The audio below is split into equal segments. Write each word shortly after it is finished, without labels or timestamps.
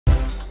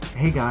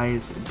Hey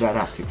guys,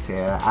 Dydactax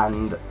here,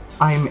 and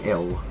I'm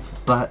ill,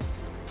 but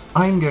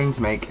I'm going to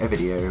make a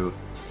video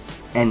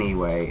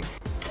anyway.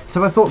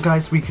 So I thought,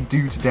 guys, we could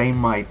do today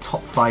my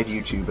top 5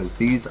 YouTubers.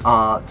 These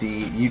are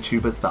the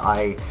YouTubers that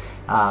I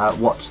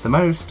watch the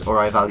most, or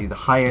I value the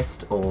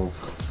highest, or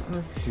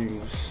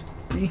fucking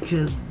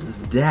speakers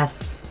of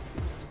death.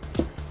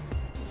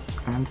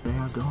 And they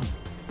are gone.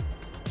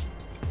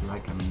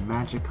 Like a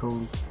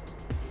magical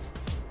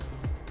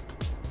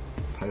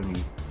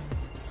pony.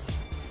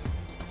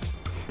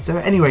 So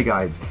anyway,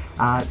 guys,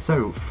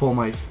 so for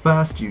my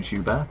first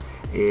YouTuber,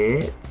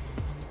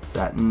 it's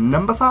at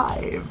number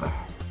 5,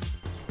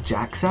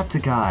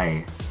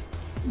 Jacksepticeye,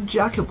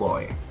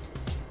 Jackaboy.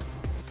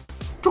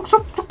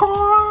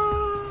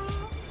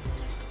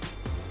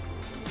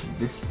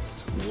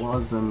 This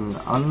was an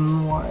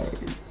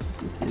unwise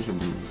decision.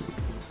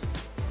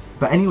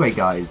 But anyway,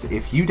 guys,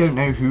 if you don't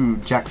know who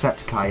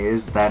Jacksepticeye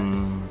is, then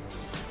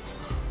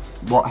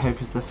what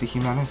hope is there for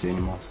humanity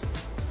anymore?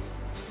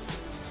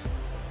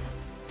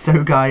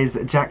 So guys,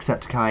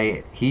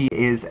 Jacksepticeye, he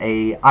is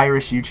an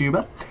Irish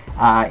YouTuber.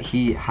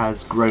 He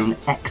has grown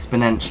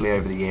exponentially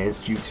over the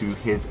years due to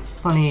his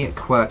funny,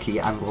 quirky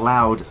and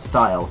loud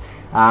style.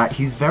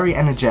 He's very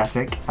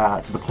energetic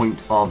to the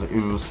point of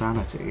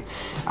insanity.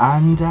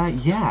 And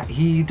yeah,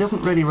 he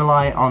doesn't really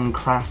rely on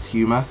crass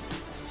humour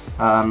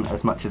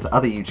as much as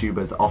other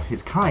YouTubers of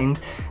his kind,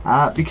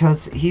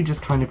 because he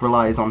just kind of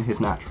relies on his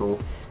natural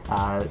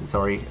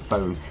sorry,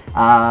 phone.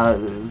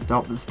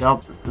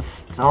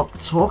 Stop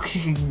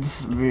talking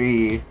to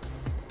me.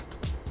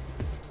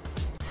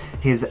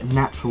 His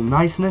natural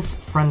niceness,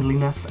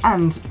 friendliness,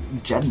 and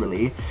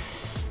generally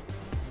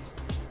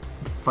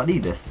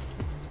funniness.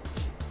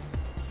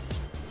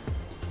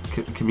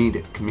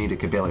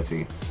 Comedic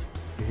ability.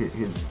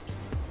 His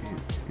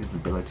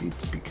ability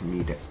to be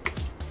comedic.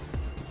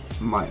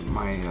 My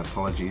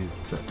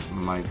apologies that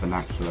my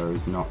vernacular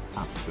is not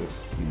up to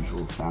its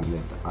usual standard.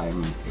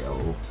 I'm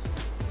ill.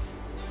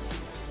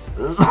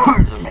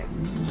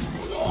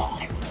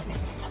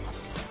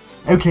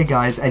 Okay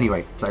guys,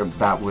 anyway, so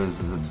that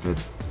was a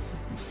bit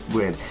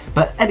weird.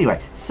 But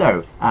anyway,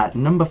 so at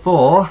number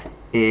 4,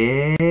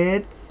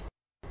 it's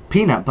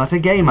Peanut Butter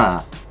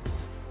Gamer,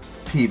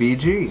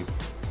 PBG.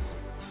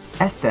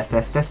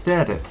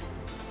 Esterdit.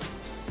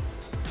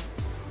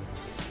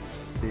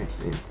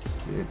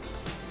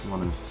 It's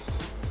one of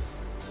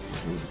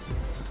his...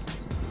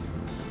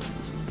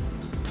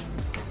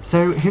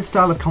 So his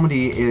style of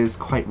comedy is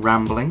quite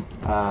rambling,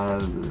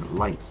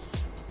 like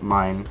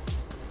mine,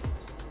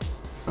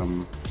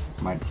 some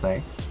might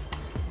say.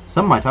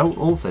 Some might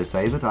also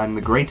say that I'm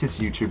the greatest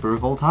YouTuber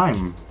of all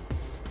time.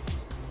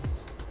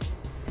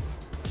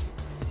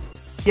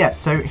 Yeah,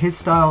 so his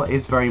style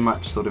is very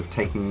much sort of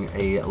taking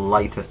a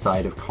lighter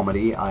side of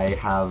comedy. I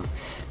have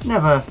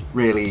never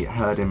really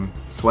heard him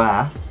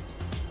swear,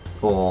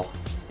 or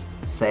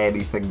say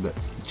anything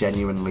that's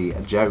genuinely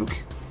a joke.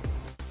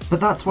 But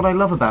that's what I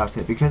love about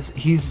it, because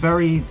he's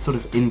very sort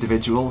of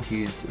individual,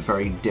 he's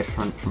very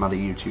different from other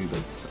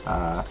YouTubers.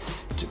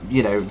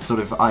 You know, sort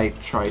of, I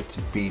try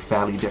to be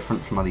fairly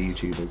different from other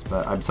YouTubers,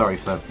 but I'm sorry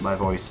for my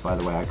voice, by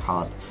the way, I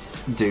can't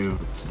do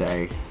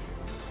today.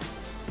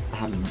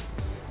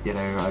 You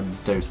know, I'm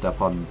dosed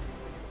up on,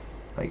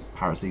 like,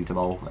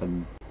 paracetamol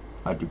and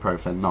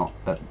ibuprofen, not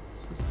that,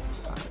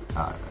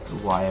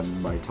 why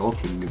am I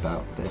talking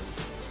about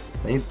this?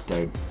 They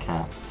don't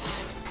care.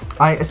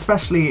 I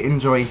especially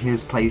enjoy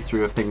his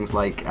playthrough of things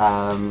like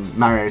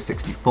Mario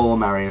 64,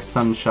 Mario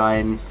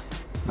Sunshine,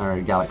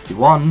 Mario Galaxy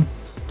 1,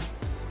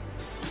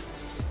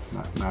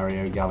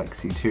 Mario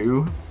Galaxy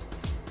 2,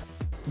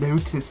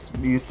 Notice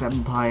Me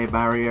Senpai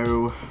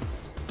Mario.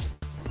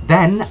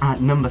 Then at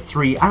number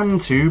 3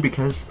 and 2,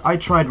 because I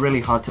tried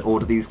really hard to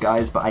order these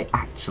guys, but I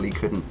actually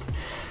couldn't.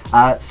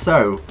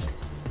 So,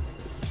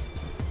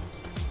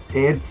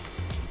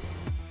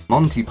 it's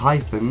Monty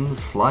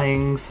Python's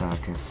Flying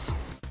Circus.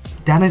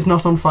 Dan Is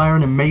Not on Fire,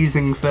 an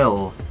amazing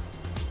fill.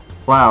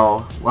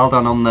 Wow, well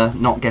done on the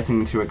not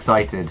getting too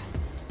excited.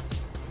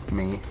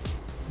 Me.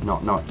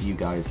 Not you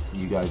guys.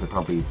 You guys are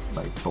probably,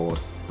 like, bored,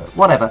 but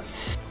whatever.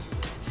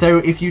 So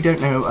if you don't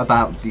know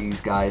about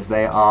these guys,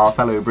 they are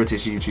fellow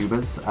British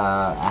YouTubers,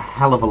 a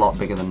hell of a lot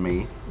bigger than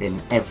me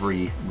in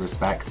every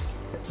respect.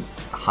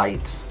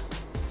 Height,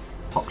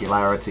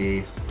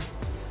 popularity,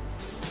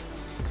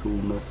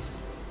 coolness.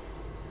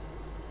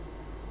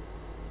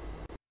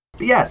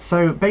 But yeah,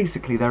 so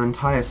basically their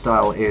entire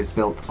style is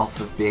built off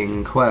of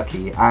being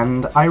quirky,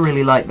 and I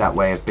really like that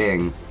way of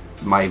being.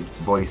 My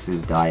voice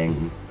is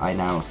dying. I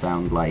now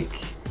sound like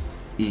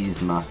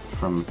Yzma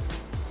from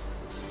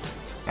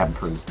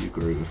Emperor's New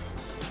Groove.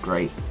 It's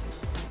great.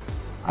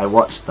 I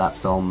watched that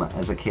film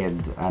as a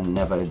kid, and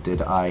never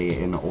did I,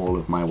 in all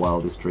of my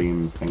wildest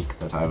dreams, think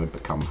that I would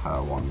become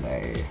her one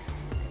day.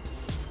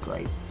 It's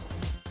great.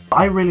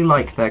 I really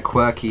like their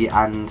quirky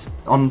and,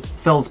 on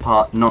Phil's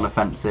part,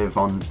 non-offensive,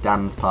 on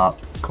Dan's part,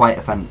 quite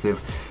offensive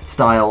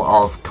style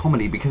of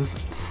comedy, because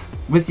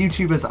with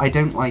YouTubers, I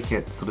don't like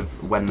it sort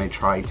of when they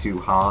try too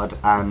hard,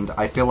 and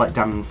I feel like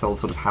Dan and Phil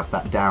sort of have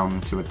that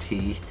down to a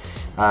T.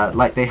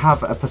 Like, they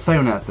have a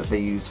persona that they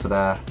use for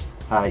their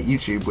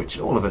YouTube, which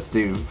all of us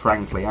do,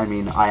 frankly. I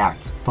mean, I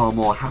act far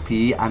more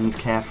happy and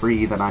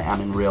carefree than I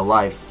am in real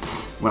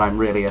life, when I'm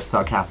really a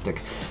sarcastic,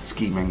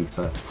 scheming,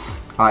 but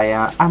I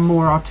am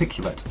more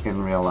articulate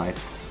in real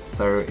life.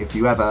 So if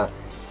you ever...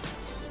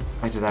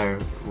 I don't know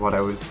what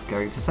I was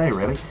going to say,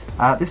 really.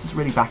 This is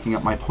really backing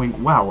up my point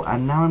well,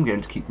 and now I'm going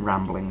to keep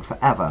rambling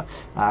forever,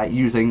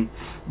 using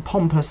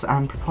pompous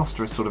and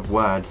preposterous sort of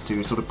words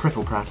to sort of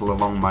prittle-prattle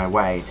along my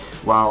way,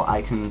 while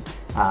I can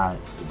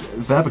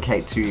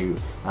verbicate to you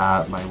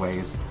my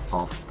ways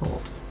of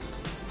thought.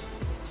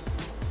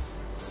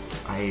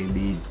 I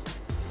need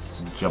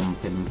to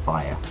jump in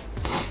fire.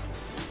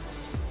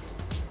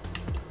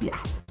 Yeah.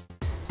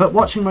 But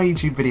watching my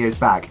YouTube videos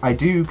back, I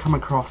do come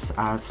across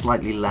as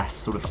slightly less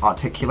sort of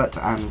articulate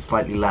and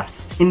slightly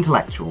less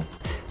intellectual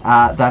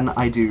than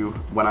I do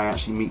when I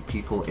actually meet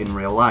people in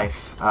real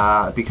life,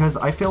 because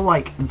I feel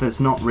like there's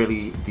not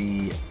really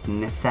the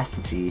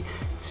necessity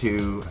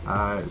to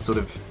sort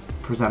of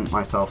present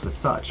myself as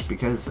such,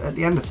 because at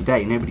the end of the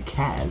day, nobody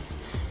cares.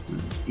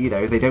 You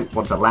know, they don't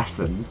want a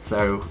lesson,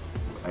 so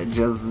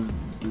just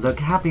look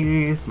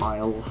happy,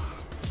 smile,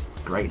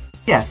 it's great.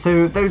 Yeah,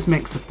 so those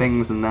mix of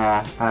things in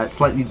there,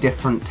 slightly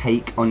different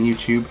take on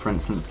YouTube. For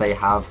instance, they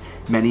have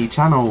many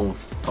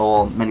channels,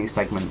 or many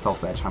segments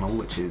of their channel,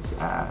 which is,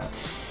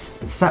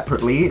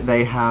 separately,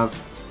 they have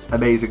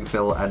Amazing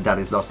Phil and Dan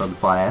Is Not On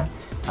Fire,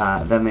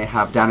 then they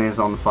have Dan Is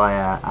On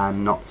Fire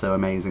and Not So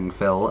Amazing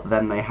Phil,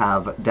 then they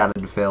have Dan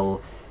and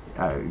Phil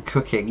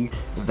Cooking,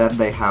 then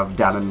they have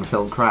Dan and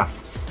Phil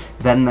Crafts,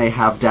 then they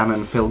have Dan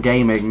and Phil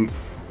Gaming.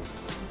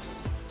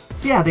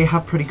 So yeah, they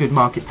have pretty good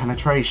market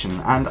penetration,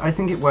 and I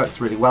think it works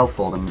really well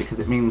for them because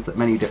it means that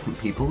many different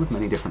people with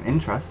many different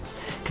interests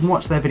can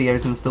watch their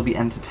videos and still be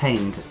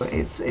entertained. But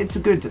it's a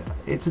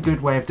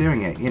good way of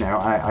doing it. You know,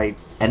 I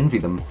envy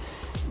them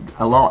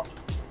a lot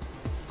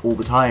all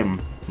the time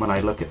when I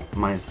look at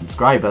my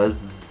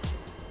subscribers.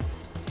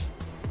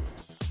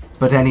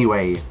 But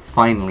anyway,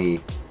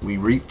 finally we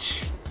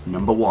reach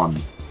number 1,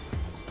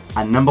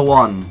 and number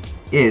 1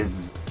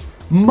 is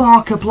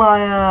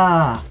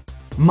Markiplier,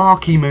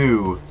 Marky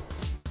Moo,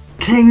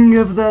 King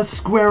of the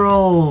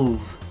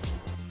Squirrels!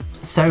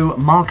 So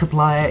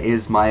Markiplier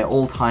is my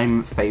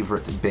all-time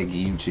favourite big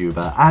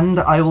YouTuber, and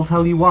I will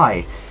tell you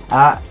why.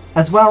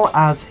 As well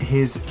as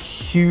his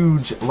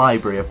huge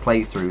library of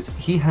playthroughs,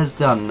 he has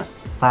done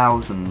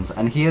thousands,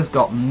 and he has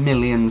got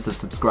millions of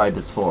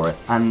subscribers for it,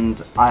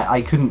 and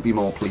I couldn't be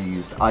more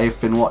pleased.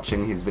 I've been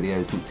watching his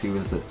videos since he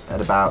was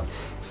at about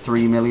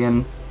 3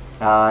 million.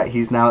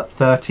 He's now at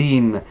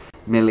 13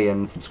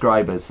 million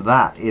subscribers, so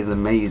that is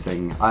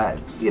amazing.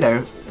 You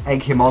know,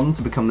 egg him on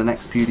to become the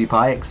next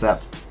PewDiePie,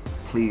 except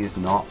please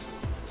not.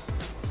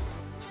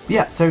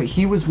 Yeah, so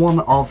he was one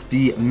of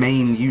the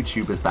main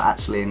YouTubers that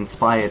actually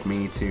inspired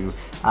me to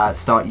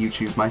start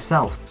YouTube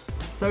myself.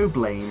 So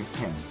blame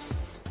him.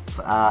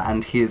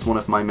 And he is one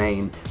of my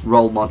main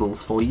role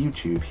models for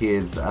YouTube. He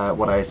is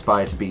what I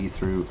aspire to be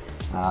through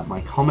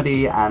my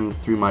comedy and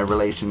through my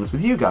relations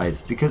with you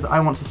guys, because I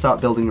want to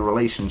start building a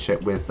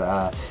relationship with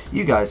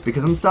you guys,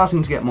 because I'm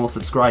starting to get more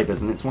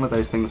subscribers, and it's one of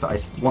those things that I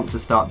want to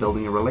start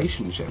building a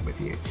relationship with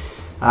you.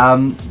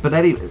 But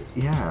anyway,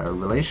 yeah, a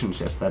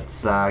relationship.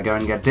 Let's go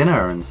and get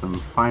dinner and some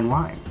fine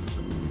wines.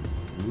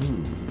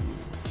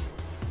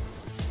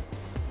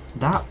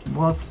 That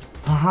was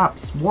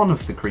perhaps one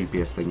of the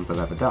creepiest things I've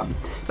ever done.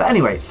 But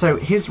anyway, so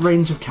his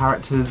range of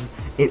characters,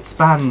 it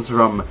spans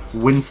from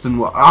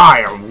Winston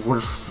I am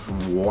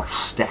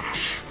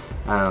Wastache.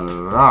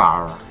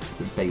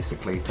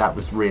 Basically, that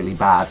was really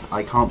bad.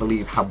 I can't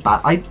believe how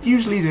bad. I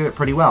usually do it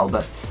pretty well,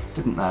 but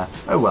didn't there.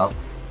 Oh well.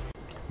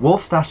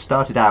 Wolfstache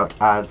started out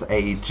as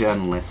a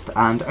journalist,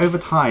 and over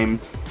time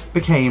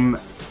became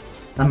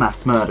a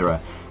mass murderer.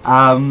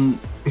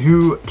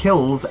 Who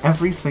kills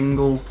every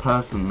single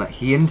person that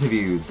he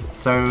interviews.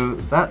 So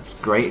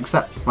that's great,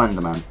 except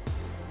Slenderman.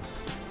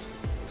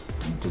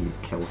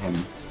 Didn't kill him,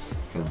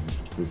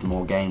 because there's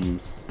more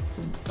games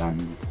since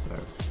then, so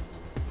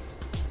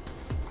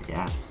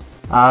yes.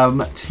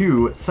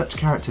 To such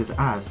characters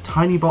as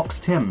Tiny Box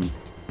Tim,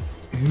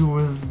 who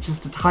was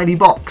just a tiny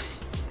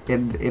box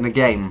in a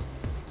game.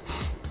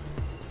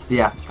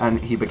 Yeah, and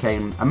he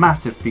became a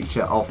massive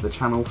feature of the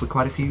channel for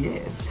quite a few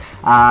years.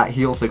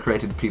 He also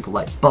created people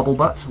like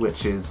Bubblebutt,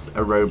 which is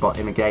a robot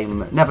in a game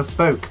that never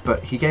spoke,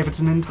 but he gave it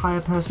an entire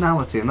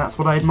personality, and that's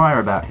what I admire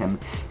about him.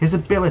 His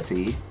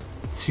ability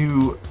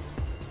to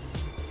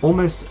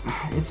almost...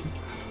 what is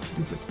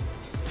it?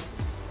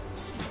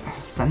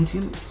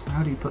 Sentience?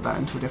 How do you put that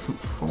into a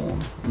different form?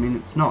 I mean,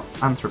 it's not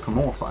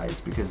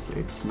anthropomorphized, because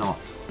it's not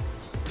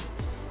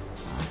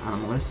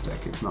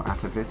animalistic, it's not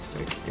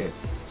atavistic,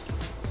 it's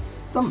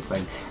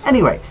something.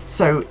 Anyway,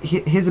 so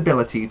his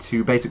ability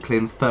to basically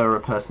infer a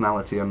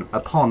personality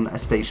upon a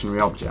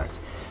stationary object,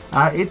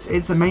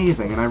 it's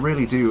amazing, and I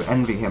really do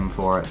envy him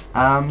for it.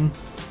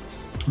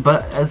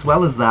 But as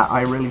well as that,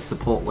 I really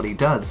support what he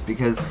does,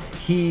 because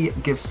he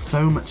gives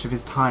so much of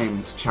his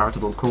time to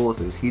charitable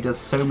causes. He does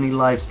so many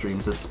live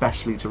streams,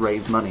 especially to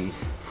raise money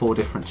for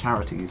different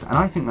charities, and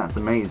I think that's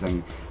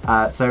amazing.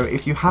 So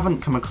if you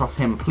haven't come across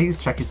him, please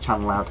check his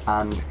channel out,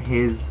 and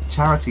his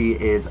charity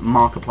is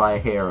Markiplier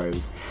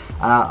Heroes.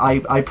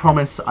 I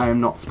promise I am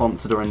not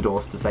sponsored or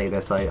endorsed to say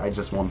this, I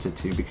just wanted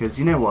to, because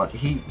you know what,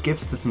 he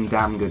gives to some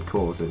damn good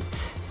causes.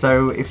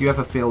 So if you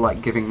ever feel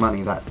like giving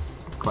money, that's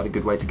quite a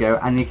good way to go,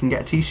 and you can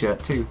get a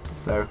t-shirt too,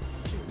 so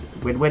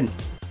win-win.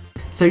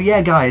 So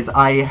yeah guys,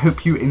 I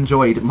hope you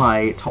enjoyed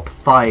my top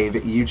 5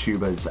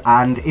 YouTubers,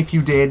 and if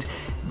you did,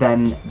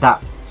 then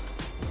that's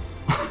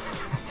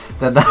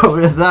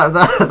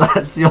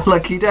your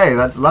lucky day.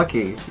 That's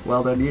lucky.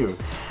 Well done you.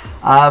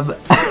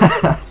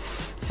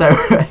 So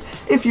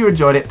if you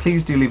enjoyed it,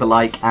 please do leave a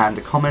like and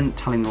a comment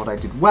telling me what I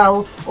did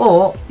well,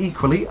 or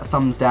equally a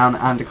thumbs down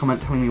and a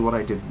comment telling me what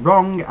I did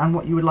wrong and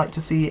what you would like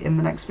to see in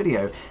the next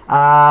video.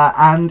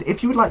 And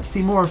if you would like to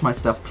see more of my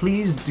stuff,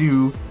 please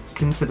do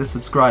consider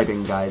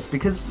subscribing, guys,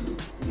 because,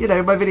 you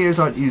know, my videos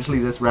aren't usually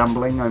this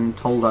rambling. I'm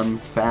told I'm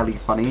fairly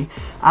funny,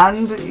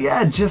 and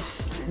yeah,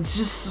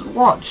 just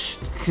watch,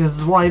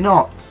 because why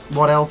not?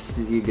 What else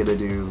are you gonna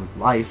do?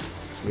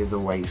 Life is a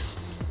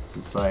waste.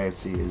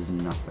 Society is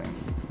nothing.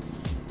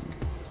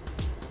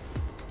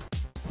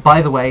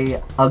 By the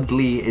way,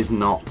 ugly is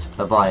not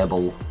a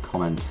viable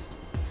comment.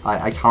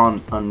 I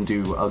can't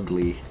undo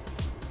ugly.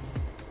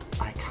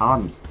 I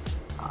can't.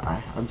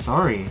 I'm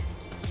sorry.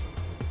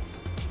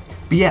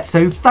 But yeah,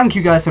 so thank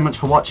you guys so much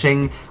for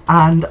watching,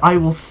 and I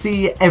will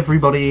see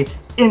everybody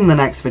in the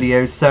next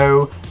video,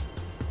 so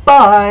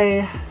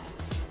bye!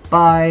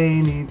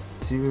 Bye, need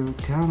to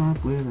come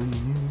up with a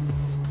new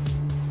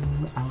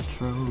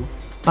outro.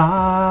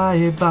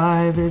 Bye,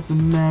 bye, this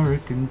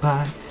American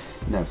pie.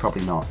 No,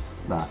 probably not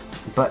that.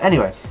 But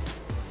anyway,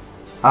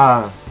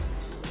 I'll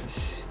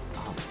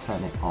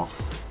turn it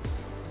off.